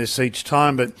tipping this each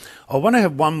time, but I want to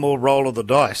have one more roll of the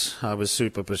dice with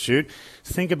Super Pursuit.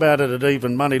 Think about it at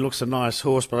even money. Looks a nice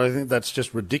horse, but I think that's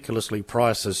just ridiculously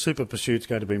priced. So Super Pursuit's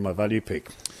going to be my value pick.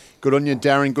 Good on you,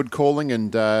 Darren. Good calling,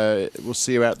 and we'll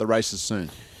see you out at the races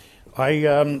soon.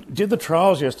 I did the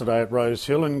trials yesterday at Rose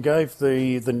Hill and gave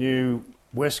the new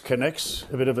West Connects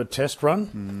a bit of a test run.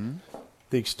 Mm-hmm.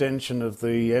 The extension of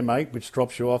the M8, which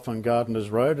drops you off on Gardeners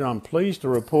Road. And I'm pleased to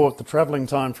report the travelling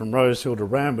time from Rose Hill to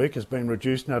Randwick has been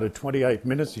reduced now to 28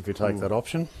 minutes if you take that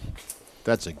option.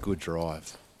 That's a good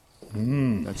drive.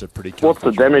 That's a pretty What's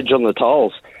the damage on the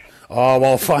tolls? Oh,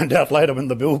 I'll find out later when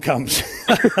the bill comes.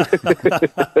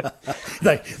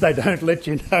 They don't let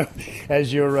you know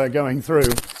as you're going through.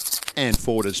 And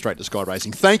forwarded straight to Sky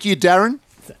Racing. Thank you, Darren.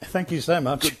 Thank you so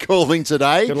much. Good calling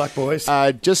today. Good luck, boys.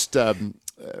 Just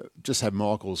have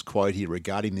Michael's quote here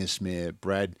regarding this mare,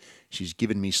 Brad. She's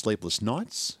given me sleepless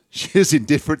nights. She's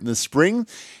indifferent in the spring.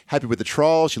 Happy with the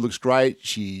trial. She looks great.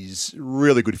 She's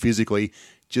really good physically.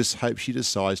 Just hope she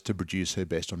decides to produce her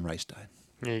best on race day.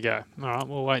 There you go. All right,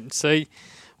 we'll wait and see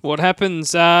what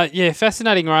happens.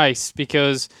 Fascinating race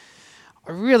because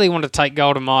I really want to take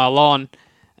Golden Mile on,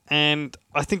 and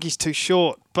I think he's too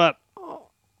short. But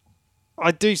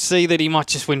I do see that he might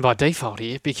just win by default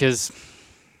here because,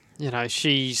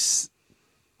 she's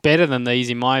better than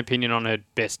these, in my opinion, on her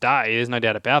best day. There's no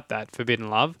doubt about that, Forbidden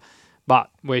Love.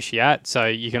 But where's she at? So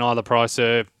you can either price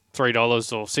her $3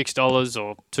 or $6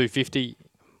 or $2.50,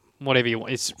 whatever you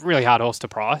want. It's a really hard horse to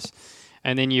price.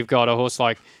 And then you've got a horse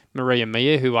like Maria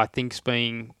Mia, who I think's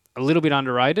being a little bit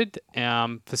underrated,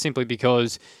 for simply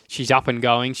because she's up and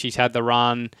going. She's had the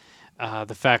run.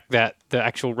 The fact that the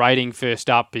actual rating first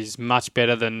up is much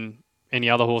better than any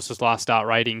other horse's last start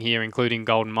rating here, including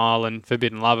Golden Mile and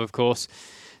Forbidden Love, of course.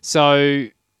 So,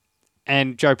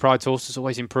 and Joe Pride's horses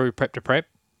always improve prep to prep.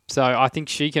 So I think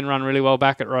she can run really well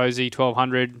back at Rosie,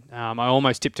 1200. I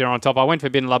almost tipped her on top. I went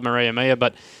Forbidden Love, Maria Mia,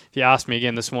 but if you asked me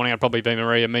again this morning, I'd probably be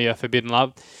Maria Mia, Forbidden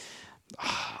Love.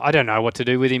 I don't know what to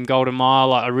do with him, Golden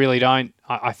Mile. I really don't.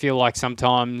 I feel like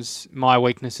sometimes my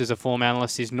weakness as a form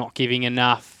analyst is not giving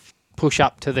enough push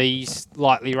up to these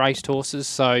lightly raced horses.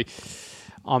 So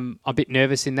I'm a bit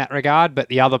nervous in that regard. But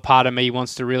the other part of me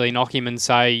wants to really knock him and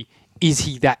say, is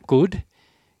he that good?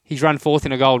 He's run fourth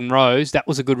in a Golden Rose. That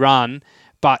was a good run.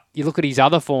 But you look at his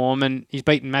other form, and he's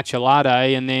beaten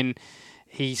Machelade, and then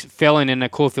he's fell in a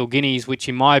Caulfield Guineas, which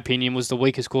in my opinion was the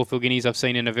weakest Caulfield Guineas I've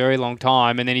seen in a very long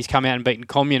time. And then he's come out and beaten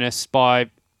Communists by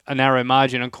a narrow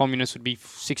margin, and Communists would be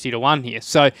 60-1 here.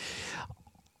 So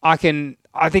I think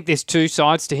there's two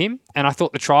sides to him, and I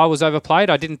thought the trial was overplayed.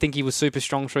 I didn't think he was super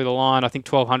strong through the line. I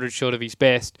think 1200 short of his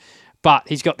best. But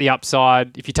he's got the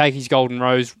upside. If you take his Golden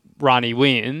Rose run, he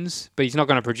wins, but he's not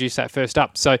going to produce that first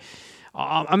up. So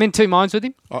I'm in two minds with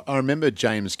him. I remember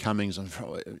James Cummings,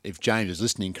 if James is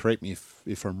listening, correct me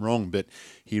if I'm wrong, but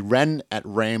he ran at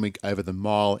Randwick over the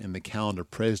mile in the calendar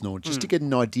Presnell just to get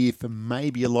an idea for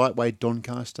maybe a lightweight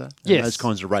Doncaster and those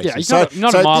kinds of races. Yeah, he's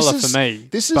not a miler for me.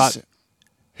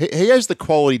 He has the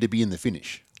quality to be in the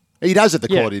finish. He does have the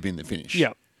quality to be in the finish.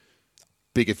 Yeah.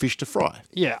 Bigger fish to fry.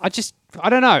 Yeah, I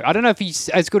don't know. I don't know if he's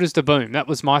as good as the Boom. That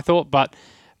was my thought, but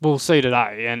we'll see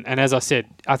today. And as I said,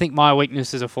 I think my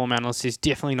weakness as a form analyst is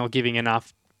definitely not giving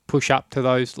enough push up to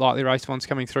those lightly raced ones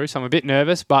coming through. So I'm a bit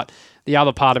nervous, but the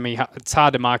other part of me, it's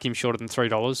hard to mark him shorter than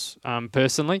 $3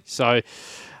 personally. So,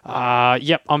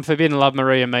 I'm Forbidden Love,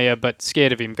 Maria Mia, but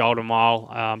scared of him, Golden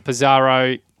Mile.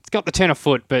 Pizarro, it's got the turn of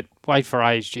foot, but wait for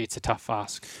age. Gee, it's a tough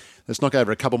ask. Let's knock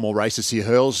over a couple more races here,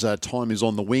 Hurls. Time is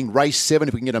on the wing. Race 7,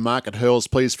 if we can get a mark at Hurls,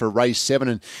 please, for race 7.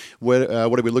 And what are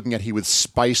we looking at here with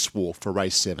Spacewalk for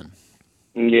race 7?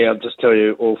 Yeah, I'll just tell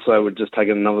you also, we're just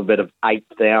taking another bet of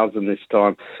 8,000 this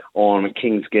time on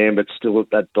King's Gambit, still at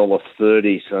that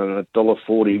 $1.30, so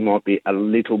 $1.40 might be a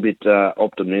little bit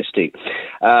optimistic.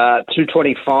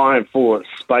 $2.25 for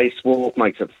Spacewalk,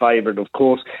 makes it favourite, of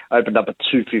course. Opened up at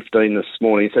 $2.15 this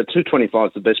morning, so $2.25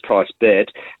 is the best price bet.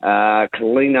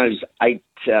 Colino's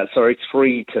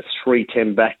 3 to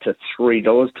 3.10 back to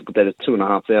 $3. Took that at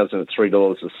 $2,500 at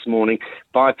 $3 this morning.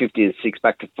 $5.50 at 6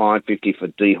 back to $5.50 for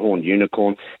D-Horn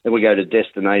Unicorn. Then we go to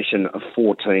Destination of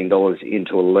 $14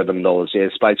 into $11. Yeah,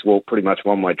 Spacewalk, pretty much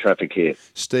one-way traffic here.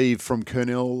 Steve from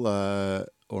Kurnell,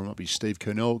 or it might be Steve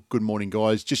Kurnell. Good morning,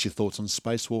 guys. Just your thoughts on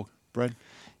Spacewalk, Brad?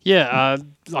 Yeah,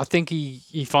 I think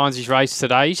he finds his race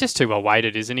today. He's just too well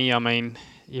weighted, isn't he? I mean,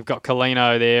 you've got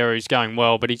Colino there who's going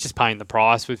well, but he's just paying the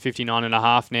price with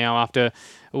 59.5 now after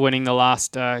winning the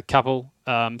last couple.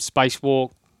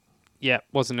 Spacewalk,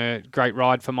 wasn't a great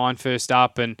ride for mine first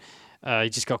up, and he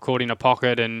just got caught in a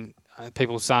pocket, and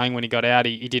people saying when he got out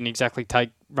he didn't exactly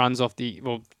take runs off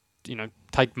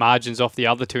take margins off the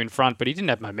other two in front, but he didn't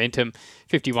have momentum.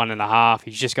 51.5.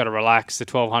 He's just got to relax. The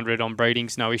 1200 on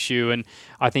breeding's no issue, and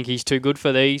I think he's too good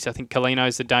for these. I think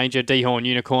Colino's the danger. Dehorn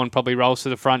Unicorn probably rolls to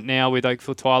the front now with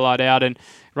Oakville Twilight out and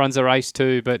runs a race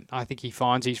too, but I think he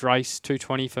finds his race.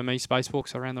 220 for me.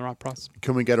 Spacewalk's around the right price.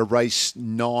 Can we go to race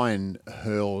 9,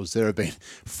 Hurls? There have been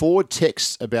 4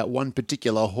 texts about one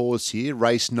particular horse here.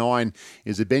 Race 9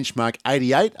 is a benchmark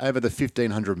 88 over the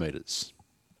 1500 metres.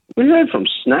 We heard from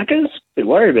Snackers. Bit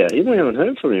worried about him. We haven't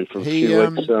heard from him for a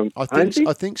few weeks. I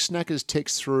think Snackers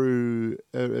text through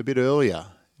a bit earlier.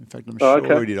 In fact, I'm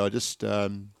sure he did. I just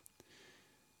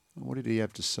what did he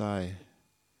have to say?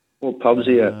 What pub's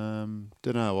he at?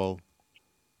 Don't know.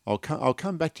 I'll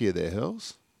come back to you there,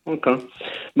 Hurls. Okay.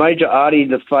 Major Artie,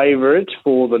 the favourite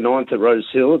for the 9th at Rose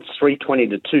Hill. It's 320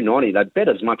 to 290. They bet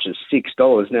as much as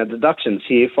 $6. Now, deductions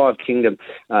here, 5 Kingdom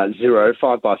 0,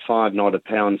 5 by 5, not a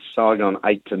pound, Saigon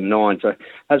 8 to 9. So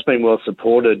has been well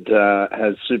supported, I'll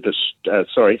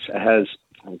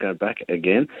go back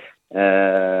again.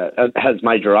 Has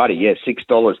Major Artie,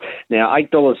 $6. Now,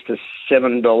 $8 to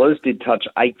 $7 did touch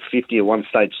 $8.50 at one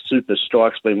stage. Super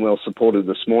Strike's been well supported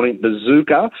this morning.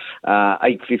 Bazooka,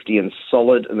 $8.50 and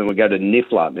solid. And then we go to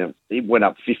Niffler. Now, it went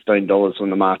up $15 when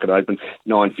the market opened,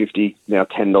 $9.50, now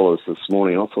 $10 this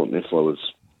morning. I thought Niffler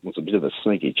was a bit of a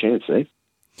sneaky chance there.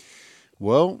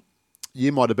 Well,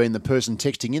 you might have been the person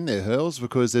texting in there, Hurls,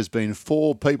 because there's been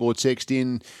 4 people text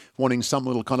in wanting some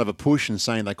little kind of a push and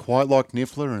saying they quite like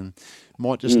Niffler and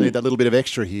might just need that little bit of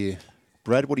extra here.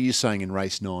 Brad, what are you saying in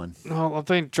race 9? Well, I've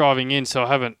been driving in, so I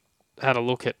haven't had a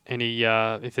look at any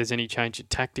if there's any change in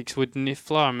tactics with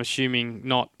Niffler. I'm assuming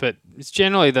not, but it's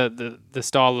generally the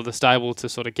style of the stable to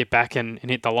sort of get back and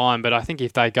hit the line. But I think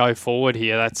if they go forward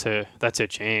here, that's her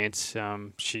chance.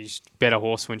 She's better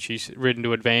horse when she's ridden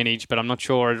to advantage, but I'm not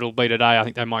sure it'll be today. I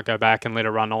think they might go back and let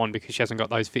her run on because she hasn't got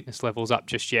those fitness levels up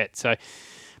just yet. So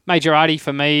Major Artie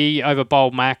for me over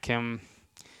Bold Mac.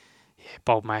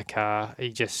 Bold Mac,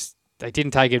 they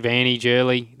didn't take advantage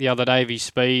early the other day of his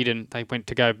speed, and they went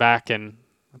to go back, and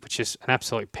which is an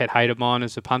absolute pet hate of mine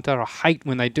as a punter. I hate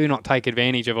when they do not take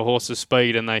advantage of a horse's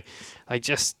speed, and they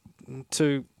just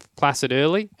too placid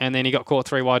early, and then he got caught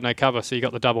 3 wide, no cover, so you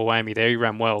got the double whammy there. He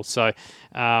ran well. So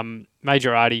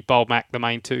Major Artie, Bold Mac, the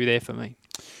main 2 there for me.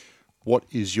 What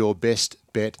is your best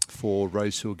bet for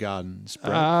Rosehill Gardens,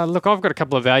 Brad? Look, I've got a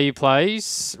couple of value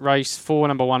plays. Race 4,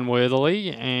 number 1,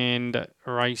 Worthily, and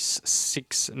race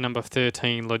 6, number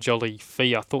 13, La Jolie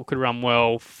Fee. I thought could run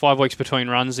well. 5 weeks between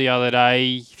runs the other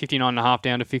day, 59.5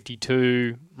 down to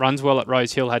 52. Runs well at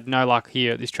Rose Hill. Had no luck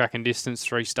here at this track and distance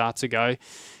 3 starts ago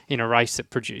in a race that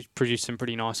produced some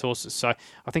pretty nice horses. So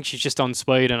I think she's just on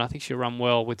speed, and I think she'll run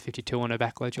well with 52 on her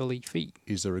back, La Jolie Fee.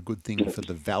 Is there a good thing for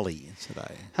the Valley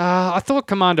today? I thought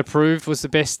Command Approved was the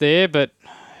best there, but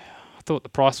I thought the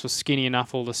price was skinny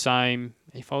enough all the same.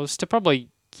 If I was to probably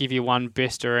give you one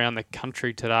best around the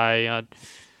country today, I'd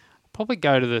probably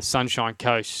go to the Sunshine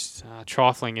Coast,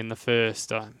 trifling in the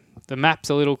first. The map's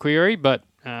a little query, but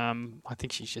I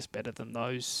think she's just better than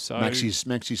those. So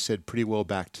Maxie said pretty well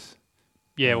backed.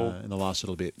 Yeah, well, in the last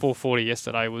little bit. 440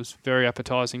 yesterday was very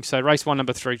appetising. So race 1,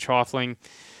 number 3, trifling.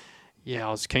 Yeah,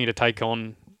 I was keen to take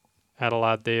on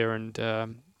Adelaide there and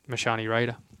Mashani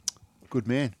Raider. Good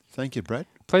man. Thank you, Brad.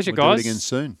 Pleasure, we'll guys. Do it again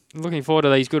soon. Looking forward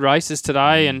to these good races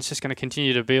today, and it's just going to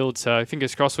continue to build. So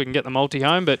fingers crossed we can get the multi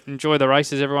home, but enjoy the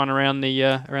races, everyone around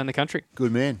the country.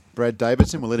 Good man. Brad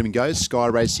Davidson, we'll let him go. Sky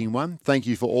Racing 1. Thank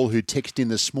you for all who texted in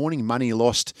this morning. Money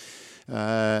lost,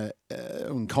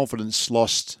 and confidence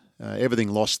lost. Everything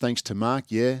lost thanks to Mark.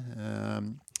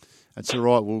 That's all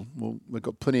right. We've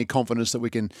got plenty of confidence that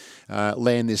we can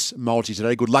land this multi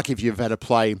today. Good luck if you've had a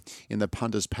play in the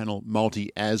punters panel multi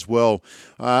as well.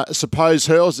 Suppose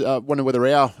Hurls wonder whether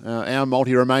our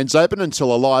multi remains open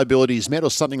until a liability is met or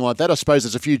something like that. I suppose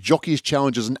there's a few jockeys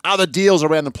challenges and other deals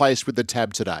around the place with the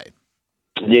tab today.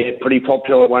 Yeah, pretty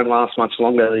popular. It won't last much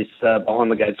longer. This behind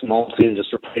the gates multi, and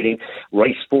just repeating.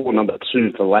 Race 4, number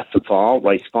 2, Philosopher.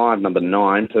 Race 5, number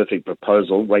 9, Perfect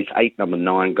Proposal. Race 8, number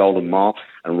 9, Golden Mile.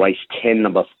 and race 10,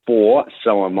 number 4,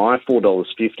 So Am I,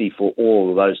 $4.50 for all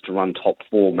of those to run top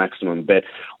 4, maximum bet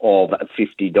of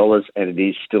 $50, and it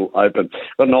is still open.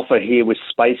 Got an offer here with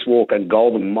Spacewalk and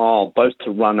Golden Mile, both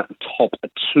to run top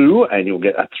 2, and you'll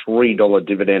get a $3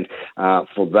 dividend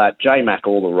for that. J-Mac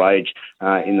all the rage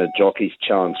in the Jockeys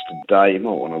Challenge today. You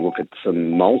might want to look at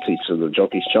some multis for the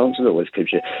Jockeys Challenge. It always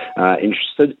keeps you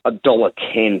interested.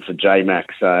 $1.10 for J-Mac.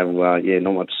 So,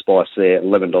 not much spice there.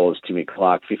 $11 Timmy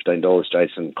Clark, $15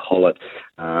 Jason Collett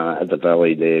at the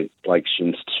Valley there. Blake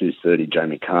Shins, $2.30.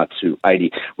 Jamie Carr,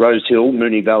 $2.80. Rose Hill,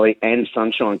 Moonee Valley and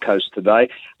Sunshine Coast today.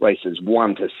 Races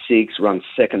 1 to 6, run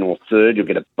second or third. You'll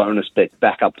get a bonus bet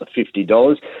back up to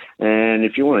 $50. And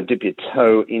if you want to dip your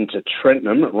toe into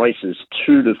Trentham, races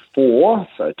 2 to 4,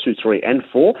 so 2, 3 and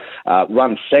 4,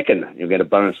 run second. You'll get a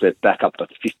bonus bet back up to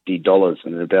 $50.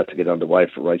 And they're about to get underway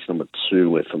for race number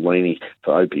 2, where Fellini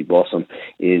for Opie Blossom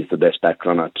is the best back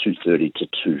runner, $2.30 to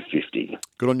 $2.50.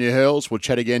 Good on you, Hurls. We'll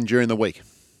chat again during the week.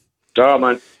 All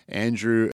right, mate. Andrew